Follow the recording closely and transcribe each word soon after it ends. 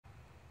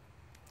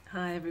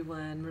Hi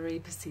everyone,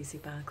 Marie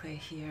Passisi Barclay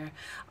here.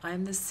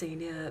 I'm the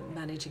Senior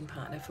Managing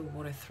Partner for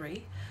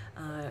Water3.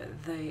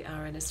 They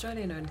are an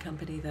Australian-owned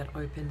company that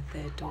opened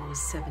their doors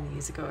 7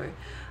 years ago,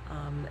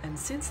 and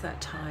since that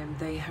time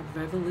they have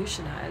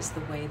revolutionised the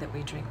way that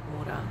we drink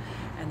water,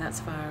 and that's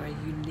via a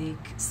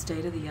unique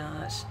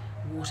state-of-the-art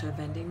water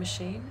vending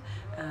machine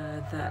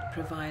that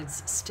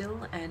provides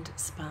still and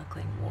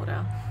sparkling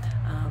water,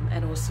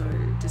 and also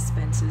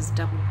dispenses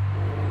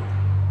double-wall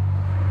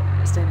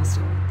stainless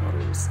steel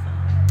bottles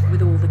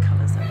with all the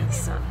colours under the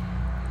sun,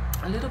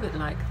 a little bit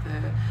like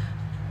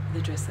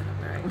the dress that I'm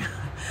wearing.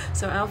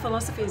 So our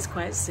philosophy is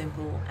quite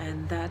simple,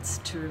 and that's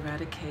to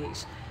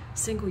eradicate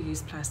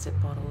single-use plastic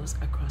bottles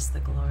across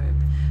the globe.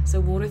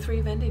 So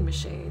Water3 vending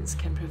machines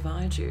can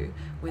provide you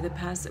with a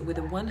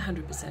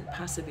 100%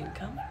 passive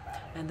income,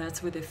 and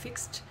that's with a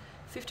fixed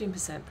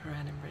 15% per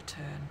annum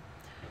return.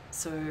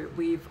 So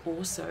we've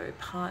also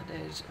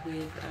partnered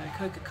with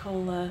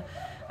Coca-Cola,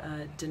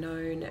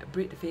 Danone,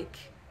 Britvic,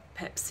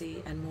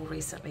 Pepsi, and more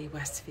recently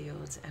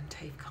Westfields and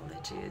TAFE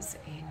colleges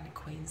in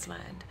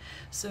Queensland.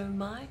 So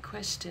my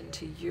question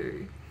to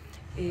you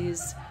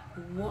is,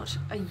 what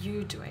are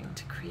you doing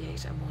to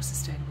create a more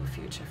sustainable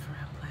future for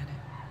our planet?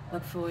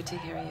 Look forward to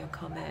hearing your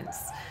comments.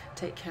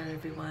 Take care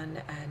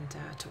everyone, and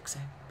talk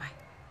soon. Bye.